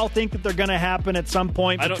 we all think that they're going to happen at some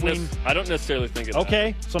point. I don't necessarily think it's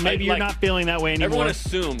okay, so maybe you're not feeling that way anymore. Everyone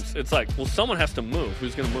assumes it's like, well, someone has to move.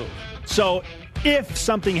 Who's going to move? So if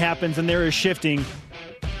something happens and there is shifting,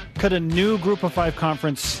 could a new Group of 5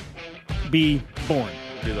 conference be born?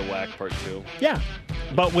 Do the WAC Part 2. Yeah,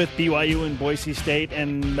 but with BYU and Boise State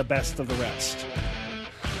and the best of the rest.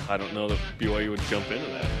 I don't know that BYU would jump into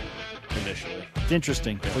that initially. It's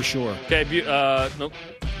interesting, for sure. Okay, nope.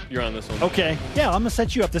 You're on this one. Okay, yeah, I'm going to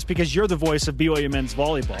set you up this because you're the voice of BYU men's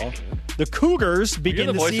volleyball. The Cougars begin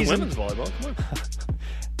You're the voice season. of women's volleyball. Come on.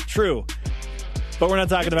 True. But we're not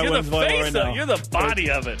talking about women's volleyball right now. You're the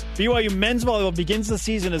body of it. BYU men's volleyball begins the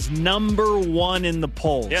season as number 1 in the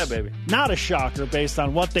polls. Yeah, baby. Not a shocker based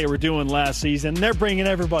on what they were doing last season. They're bringing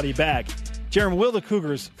everybody back. Jeremy, will the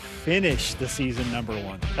Cougars finish the season number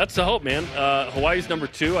 1? That's the hope, man. Hawaii's number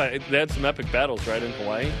 2. They had some epic battles, right, in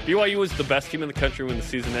Hawaii. BYU was the best team in the country when the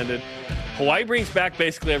season ended. Hawaii brings back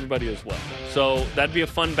basically everybody as well. So that'd be a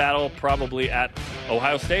fun battle probably at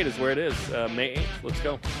Ohio State is where it is, May 8th. Let's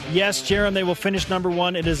go. Yes, Jeremy, they will finish number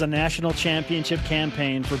 1. It is a national championship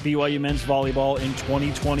campaign for BYU men's volleyball in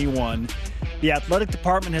 2021. The athletic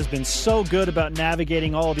department has been so good about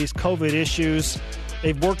navigating all of these COVID issues.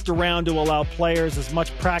 They've worked around to allow players as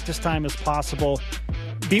much practice time as possible.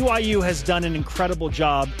 BYU has done an incredible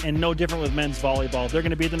job, and no different with men's volleyball. They're going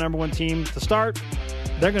to be the number 1 team to start.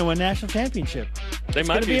 They're going to win a national championship. They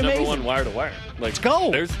might be number 1 wire to wire. Let's go.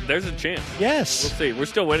 There's a chance. Yes. We'll see. We're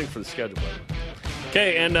still waiting for the schedule, by the way.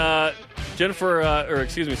 Okay, and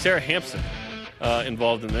Sarah Hampson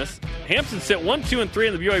involved in this. Hampson set 1, 2, and 3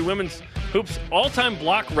 in the BYU women's hoops all-time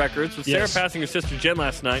block records, with Sarah passing her sister Jen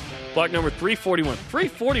last night. Block number 341.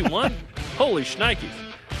 341? Holy shnikes.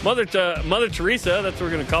 Mother Teresa, that's what we're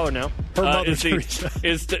going to call her now. Her Mother Teresa.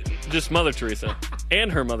 Just Mother Teresa. And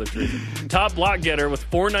her Mother Teresa. Top block getter with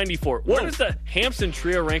 494. Where does the Hampson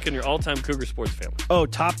trio rank in your all-time Cougar sports family? Oh,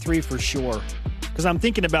 top 3 for sure. Because I'm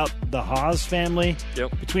thinking about the Haas family.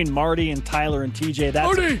 Yep. Between Marty and Tyler and TJ.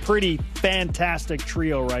 That's a pretty fantastic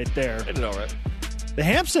trio right there. They did all right. The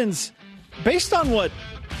Hampsons, based on what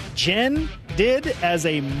Jen did as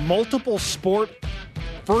a multiple sport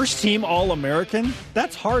first-team All-American,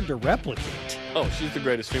 that's hard to replicate. Oh, she's the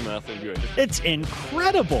greatest female athlete in BYU. It's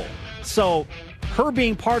incredible. So her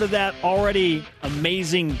being part of that already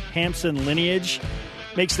amazing Hampson lineage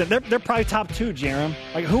makes them, they're probably top 2, Jerem.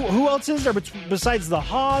 Like who else is there besides the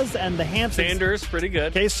Haas and the Hampsons? Sanders, pretty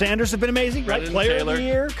good. Okay, Sanders have been amazing. Brennan Right, player Taylor, of the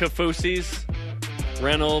year. Kafusis,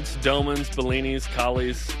 Reynolds, Domans, Bellinis,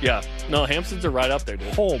 Collies. Yeah. No, Hampsons are right up there,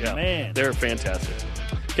 dude. Oh, yeah. man. They're fantastic.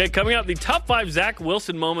 Okay, coming up, the top 5 Zach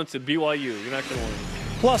Wilson moments at BYU. You're not going to want to.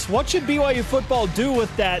 Plus, what should BYU football do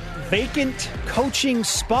with that vacant coaching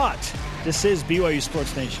spot? This is BYU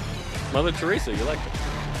Sports Nation. Mother Teresa, you like it.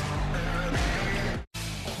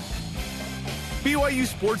 BYU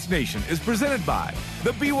Sports Nation is presented by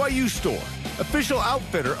The BYU Store, official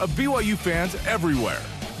outfitter of BYU fans everywhere.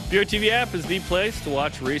 BYU TV app is the place to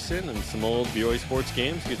watch recent and some old BYU sports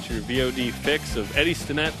games. Get your VOD fix of Eddie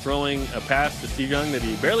Stinnett throwing a pass to Steve Young that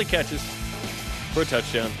he barely catches for a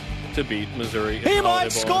touchdown to beat Missouri. He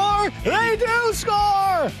might score! They do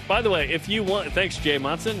score! By the way, if you want, thanks Jay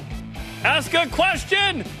Monson, ask a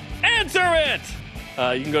question, answer it!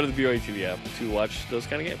 You can go to the BYU TV app to watch those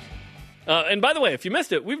kind of games. And by the way, if you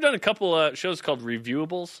missed it, we've done a couple shows called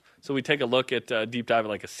Reviewables. So we take a look at deep dive at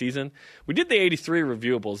like a season. We did the 83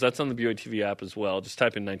 Reviewables. That's on the BYU TV app as well. Just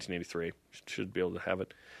type in 1983. Should be able to have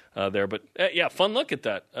it there. But yeah, fun look at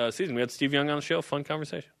that season. We had Steve Young on the show. Fun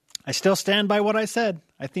conversation. I still stand by what I said.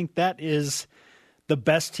 I think that is the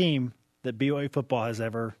best team that BYU football has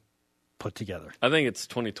ever put together. I think it's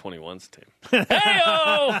 2021's team.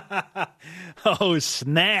 Hey-o! Oh,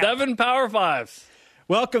 snap. 7 Power Fives.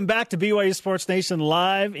 Welcome back to BYU Sports Nation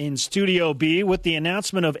live in Studio B with the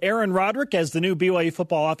announcement of Aaron Roderick as the new BYU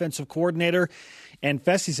football offensive coordinator and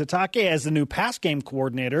Fesi Sitake as the new pass game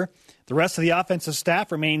coordinator. The rest of the offensive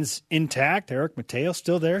staff remains intact. Eric Mateo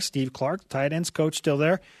still there. Steve Clark, tight ends coach, still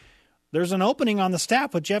there. There's an opening on the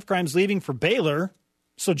staff with Jeff Grimes leaving for Baylor.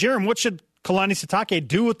 So, Jerem, what should Kalani Sitake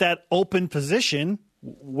do with that open position?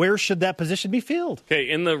 Where should that position be filled? Okay,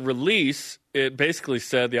 in the release, it basically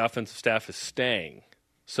said the offensive staff is staying.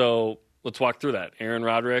 So let's walk through that. Aaron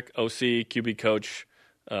Roderick, OC, QB coach,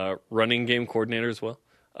 running game coordinator as well.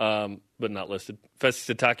 but not listed.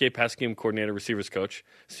 Fesi Sitake, pass game coordinator, receivers coach.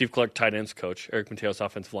 Steve Clark, tight ends coach. Eric Mateos,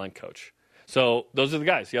 offensive line coach. So those are the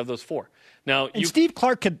guys. You have those 4. Now, Steve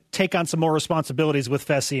Clark could take on some more responsibilities with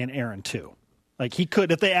Fesi and Aaron, too. Like, he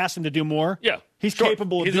could, if they asked him to do more. Yeah. He's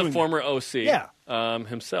capable of doing He's a former OC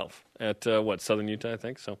himself at, Southern Utah, I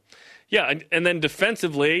think. So, yeah, and then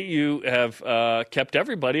defensively, you have kept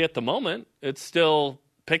everybody at the moment. It's still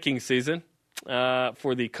picking season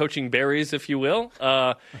for the coaching berries, if you will.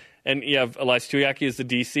 And you have Elias Tuyaki as the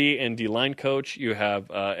DC and D-line coach. You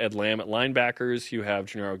have Ed Lamb at linebackers. You have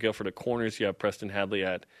Gennaro Guilford at corners. You have Preston Hadley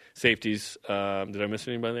at safeties. Did I miss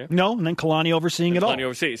anybody there? No, and then Kalani overseeing it all. Kalani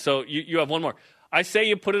oversees. So you have one more. I say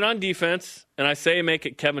you put it on defense, and I say you make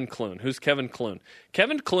it Kevin Clune. Who's Kevin Clune?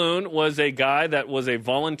 Kevin Clune was a guy that was a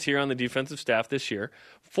volunteer on the defensive staff this year.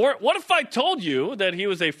 What if I told you that he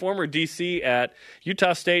was a former DC at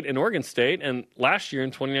Utah State and Oregon State, and last year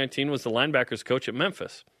in 2019 was the linebackers coach at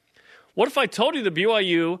Memphis? What if I told you that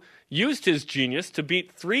BYU used his genius to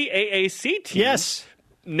beat 3 AAC teams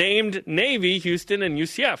named Navy, Houston, and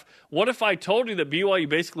UCF? What if I told you that BYU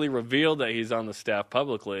basically revealed that he's on the staff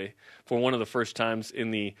publicly for one of the first times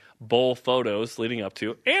in the bowl photos leading up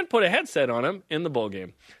to, and put a headset on him in the bowl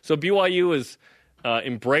game? So BYU is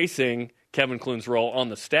embracing Kevin Clune's role on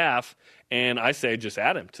the staff, and I say just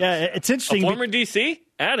add him. It's interesting. A former DC,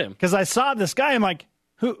 add him. Because I saw this guy, I'm like,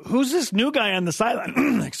 who's this new guy on the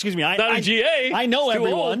sideline? Excuse me. Not a GA. I know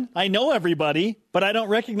everyone. I know everybody, but I don't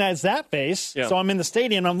recognize that face. Yeah. So I'm in the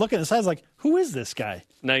stadium, I'm looking at the sides like, who is this guy?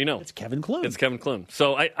 Now you know. It's Kevin Clune. It's Kevin Clune.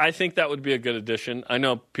 So I think that would be a good addition. I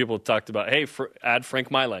know people have talked about, hey, add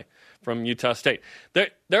Frank Maile from Utah State.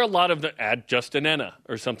 There are a lot of add Justin Enna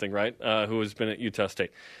or something, right, who has been at Utah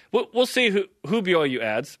State. We'll see who BYU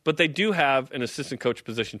adds, but they do have an assistant coach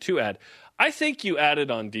position to add. I think you added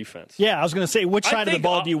on defense. Yeah, I was going to say, which side of the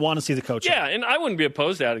ball do you want to see the coach? Yeah, and I wouldn't be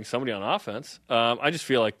opposed to adding somebody on offense. I just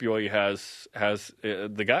feel like BYU has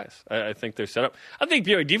the guys. I think they're set up. I think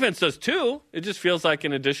BYU defense does too. It just feels like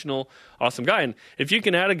an additional awesome guy. And if you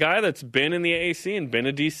can add a guy that's been in the AAC and been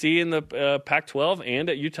a DC in the Pac-12 and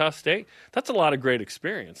at Utah State, that's a lot of great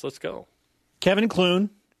experience. Let's go. Kevin Clune,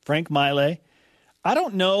 Frank Maile. I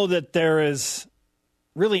don't know that there is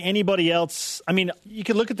really anybody else. I mean, you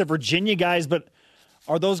could look at the Virginia guys, but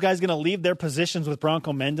are those guys going to leave their positions with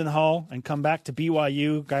Bronco Mendenhall and come back to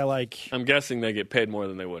BYU? Guy like, I'm guessing they get paid more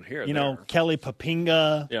than they would here. Kelly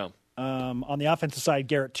Papinga. Yeah. On the offensive side,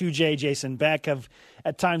 Garrett Tujay, Jason Beck have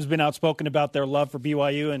at times been outspoken about their love for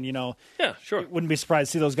BYU, and yeah, sure, wouldn't be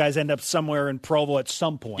surprised to see those guys end up somewhere in Provo at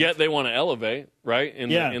some point. Yeah, they want to elevate, right,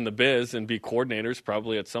 in the biz and be coordinators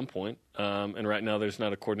probably at some point. And right now, there's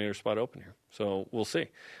not a coordinator spot open here, so we'll see.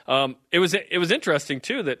 It was interesting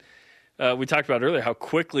too that we talked about earlier how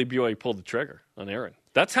quickly BYU pulled the trigger on Aaron.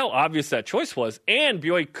 That's how obvious that choice was, and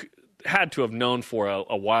BYU had to have known for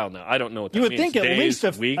a while now. I don't know what that means. You would think at least a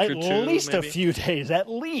week or two, at least maybe? A few days, at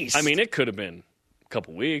least. I mean, it could have been a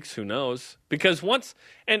couple weeks. Who knows? Because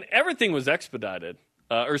and everything was expedited,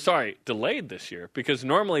 delayed this year. Because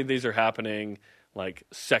normally these are happening like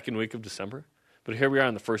second week of December, but here we are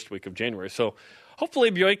in the first week of January. So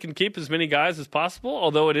hopefully BYU can keep as many guys as possible.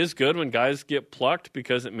 Although it is good when guys get plucked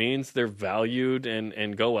because it means they're valued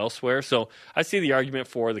and go elsewhere. So I see the argument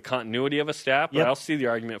for the continuity of a staff, but I also see the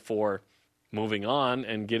argument for moving on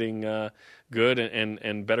and getting good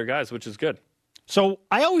and better guys, which is good. So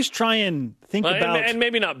I always try and think about... And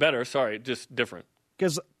maybe not better, just different.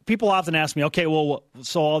 Because people often ask me, okay, well,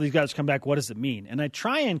 so all these guys come back, what does it mean? And I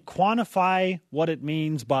try and quantify what it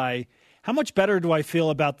means by how much better do I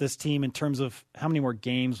feel about this team in terms of how many more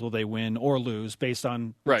games will they win or lose based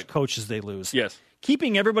on which coaches they lose. Yes.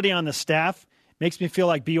 Keeping everybody on the staff makes me feel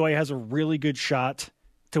like BYU has a really good shot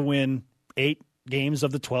to win 8 games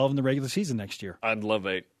of the 12 in the regular season next year. I'd love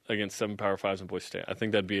 8 against 7 Power 5s in Boise State. I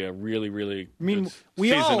think that'd be a really, really good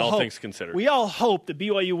season, all things considered. We all hope that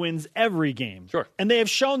BYU wins every game. Sure. And they have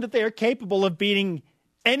shown that they are capable of beating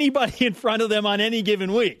anybody in front of them on any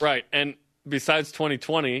given week. Right. And besides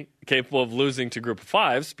 2020, capable of losing to Group of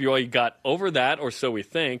Fives, BYU got over that, or so we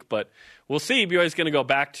think. But we'll see. BYU is going to go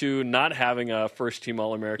back to not having a first-team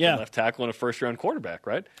All-American left tackle and a first-round quarterback,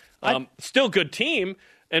 right? Still good team.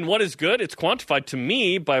 And what is good? It's quantified to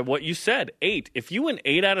me by what you said, 8. If you win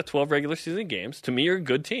 8 out of 12 regular season games, to me, you're a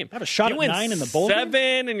good team. Have a shot at 9 in the bowl 7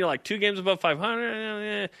 game? and you're like 2 games above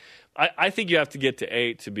 500. I think you have to get to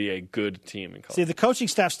 8 to be a good team in college. See, the coaching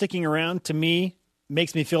staff sticking around, to me,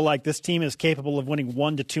 makes me feel like this team is capable of winning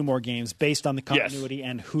 1 to 2 more games based on the continuity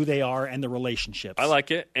and who they are and the relationships. I like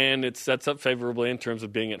it, and it sets up favorably in terms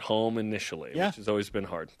of being at home initially, which has always been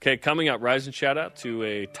hard. Okay, coming up, rise and shout out to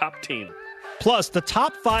a top team. Plus, the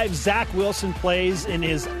top 5 Zach Wilson plays in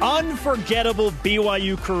his unforgettable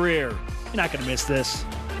BYU career. You're not going to miss this.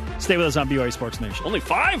 Stay with us on BYU Sports Nation. Only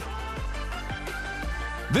 5?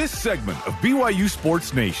 This segment of BYU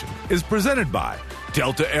Sports Nation is presented by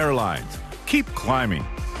Delta Airlines. Keep climbing.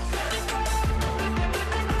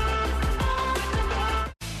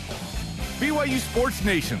 BYU Sports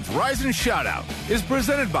Nation's Rise and Shoutout is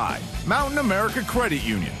presented by Mountain America Credit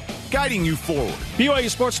Union, guiding you forward. BYU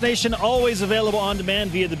Sports Nation, always available on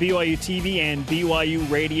demand via the BYU TV and BYU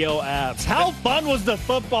radio apps. How fun was the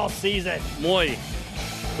football season? Moi.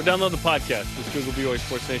 Or download the podcast. Just Google BYU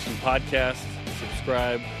Sports Nation podcast.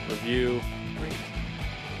 Subscribe, review. Great.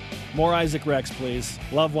 More Isaac Rex, please.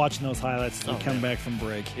 Love watching those highlights. They come back from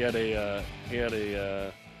break. He had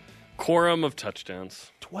a quorum of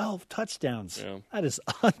touchdowns. 12 touchdowns. Yeah. That is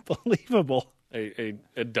unbelievable. A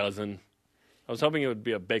dozen. I was hoping it would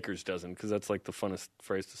be a baker's dozen because that's like the funnest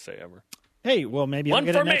phrase to say ever. Hey, well, maybe I'll One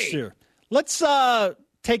get for it next me. year. Let's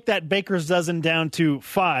take that baker's dozen down to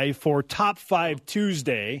 5 for Top 5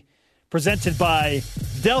 Tuesday, presented by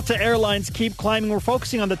Delta Airlines. Keep climbing. We're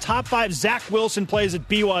focusing on the top 5 Zach Wilson plays at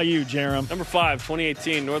BYU, Jerem. Number 5,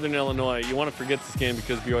 2018, Northern Illinois. You want to forget this game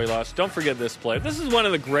because BYU lost. Don't forget this play. This is one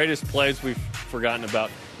of the greatest plays we've forgotten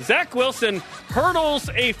about. Zach Wilson hurdles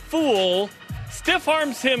a fool, stiff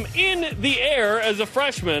arms him in the air as a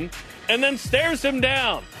freshman, and then stares him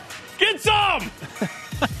down. Get some!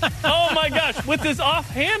 Oh, my gosh. With his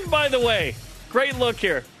offhand, by the way. Great look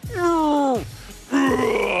here.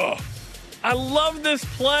 I love this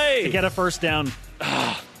play. To get a first down.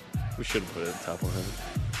 We should have put it at top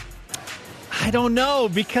 100. I don't know,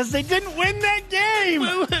 because they didn't win that game.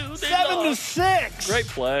 7-6. Great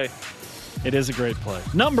play. It is a great play.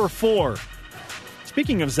 Number 4.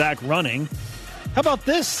 Speaking of Zach running, how about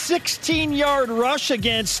this 16-yard rush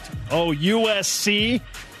against USC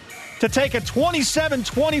to take a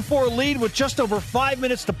 27-24 lead with just over 5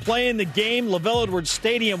 minutes to play in the game? LaVelle Edwards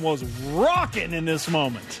Stadium was rocking in this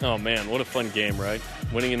moment. Oh, man, what a fun game, right?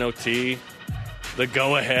 Winning an OT, the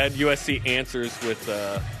go-ahead. USC answers with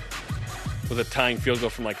a tying field goal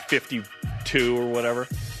from like 52 or whatever.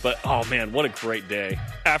 But, oh, man, what a great day.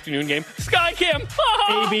 Afternoon game. Skycam.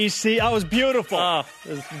 ABC. That was beautiful. It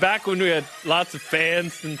was back when we had lots of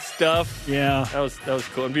fans and stuff. Yeah. That was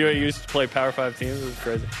cool. And BYU used to play Power 5 teams. It was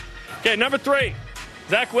crazy. Okay, number 3.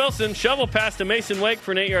 Zach Wilson shovel pass to Mason Wake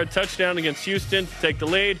for an 8-yard touchdown against Houston to take the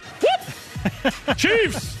lead. Whoop!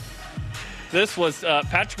 Chiefs! This was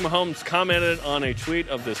Patrick Mahomes commented on a tweet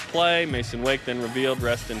of this play. Mason Wake then revealed,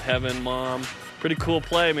 "Rest in heaven, Mom." Pretty cool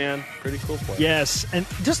play, man. Pretty cool play. Yes, and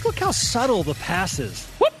just look how subtle the pass is.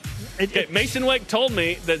 Whoop! Mason Wake told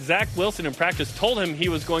me that Zach Wilson in practice told him he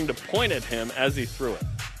was going to point at him as he threw it.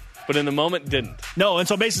 But in the moment, didn't. No, and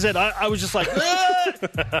so Mason said, I was just like,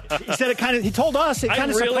 he said it kind of, he told us, it kind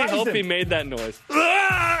of surprised him. I really hope he made that noise.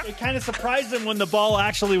 It kind of surprised him when the ball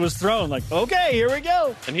actually was thrown. Like, okay, here we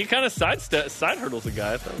go. And he kind of side hurdles a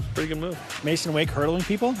guy. I thought it was a pretty good move. Mason Wake hurdling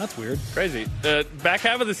people? That's weird. Crazy. Back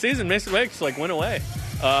half of the season, Mason Wake just went away.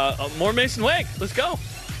 More Mason Wake. Let's go.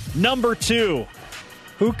 Number 2.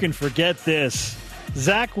 Who can forget this?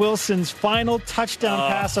 Zach Wilson's final touchdown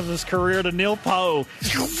pass of his career to Neil Pau.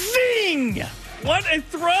 Zing! What a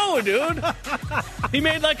throw, dude. He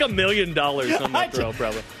made like $1 million on that throw,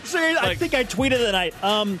 probably. Seriously, I think I tweeted tonight.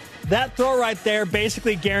 That throw right there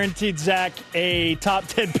basically guaranteed Zach a top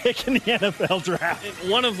 10 pick in the NFL draft.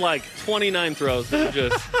 One of like 29 throws that were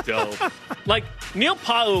just dope. Like, Neil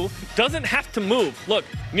Pau doesn't have to move. Look,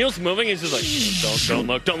 Neil's moving. He's just like,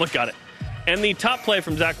 don't look, got it. And the top play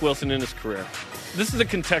from Zach Wilson in his career. This is a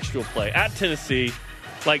contextual play. At Tennessee,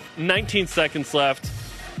 like 19 seconds left.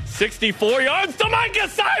 64 yards to Micah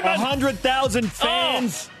Simon! 100,000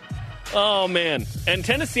 fans. Oh, man. And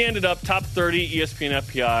Tennessee ended up top 30 ESPN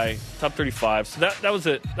FPI, top 35. So that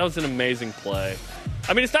was an amazing play.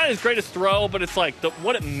 I mean, it's not his greatest throw, but it's like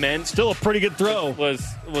what it meant. Still a pretty good throw.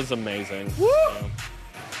 Was amazing. Woo!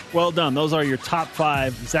 Well done. Those are your top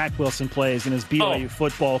 5 Zach Wilson plays in his BYU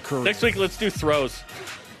football career. Next week, let's do throws.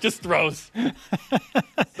 Just throws.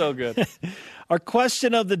 So good. Our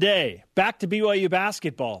question of the day, back to BYU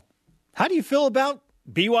basketball. How do you feel about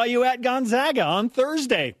BYU at Gonzaga on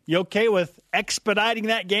Thursday? You okay with expediting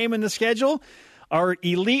that game in the schedule? Our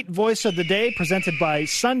elite voice of the day, presented by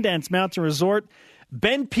Sundance Mountain Resort,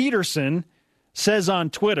 Ben Peterson, says on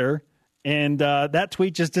Twitter, and that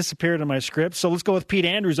tweet just disappeared in my script, so let's go with Pete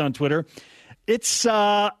Andrews on Twitter. It's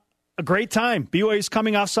a a great time. BYU's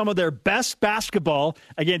coming off some of their best basketball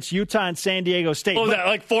against Utah and San Diego State. What was that,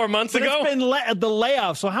 like 4 months ago? It's been the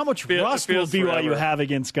layoff, so how much rust will BYU have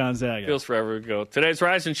against Gonzaga? Feels forever ago. Today's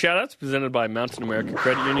Rise and Shoutouts presented by Mountain America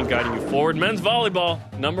Credit Union, guiding you forward. Men's volleyball,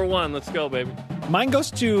 number 1. Let's go, baby. Mine goes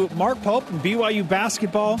to Mark Pope and BYU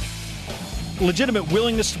basketball. Legitimate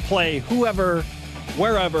willingness to play whoever,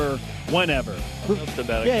 wherever, whenever.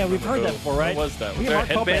 Yeah, we've heard that before, right? What was that? Was there a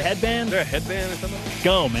headband? Is there a headband or something?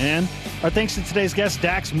 Go, man. Our thanks to today's guest,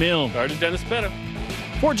 Dax Milne. Started Dennis Petta.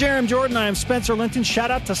 For Jerem Jordan, I am Spencer Linton.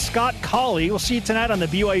 Shout out to Scott Colley. We'll see you tonight on the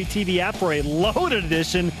BYU TV app for a loaded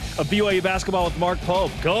edition of BYU Basketball with Mark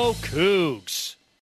Pope. Go Cougs!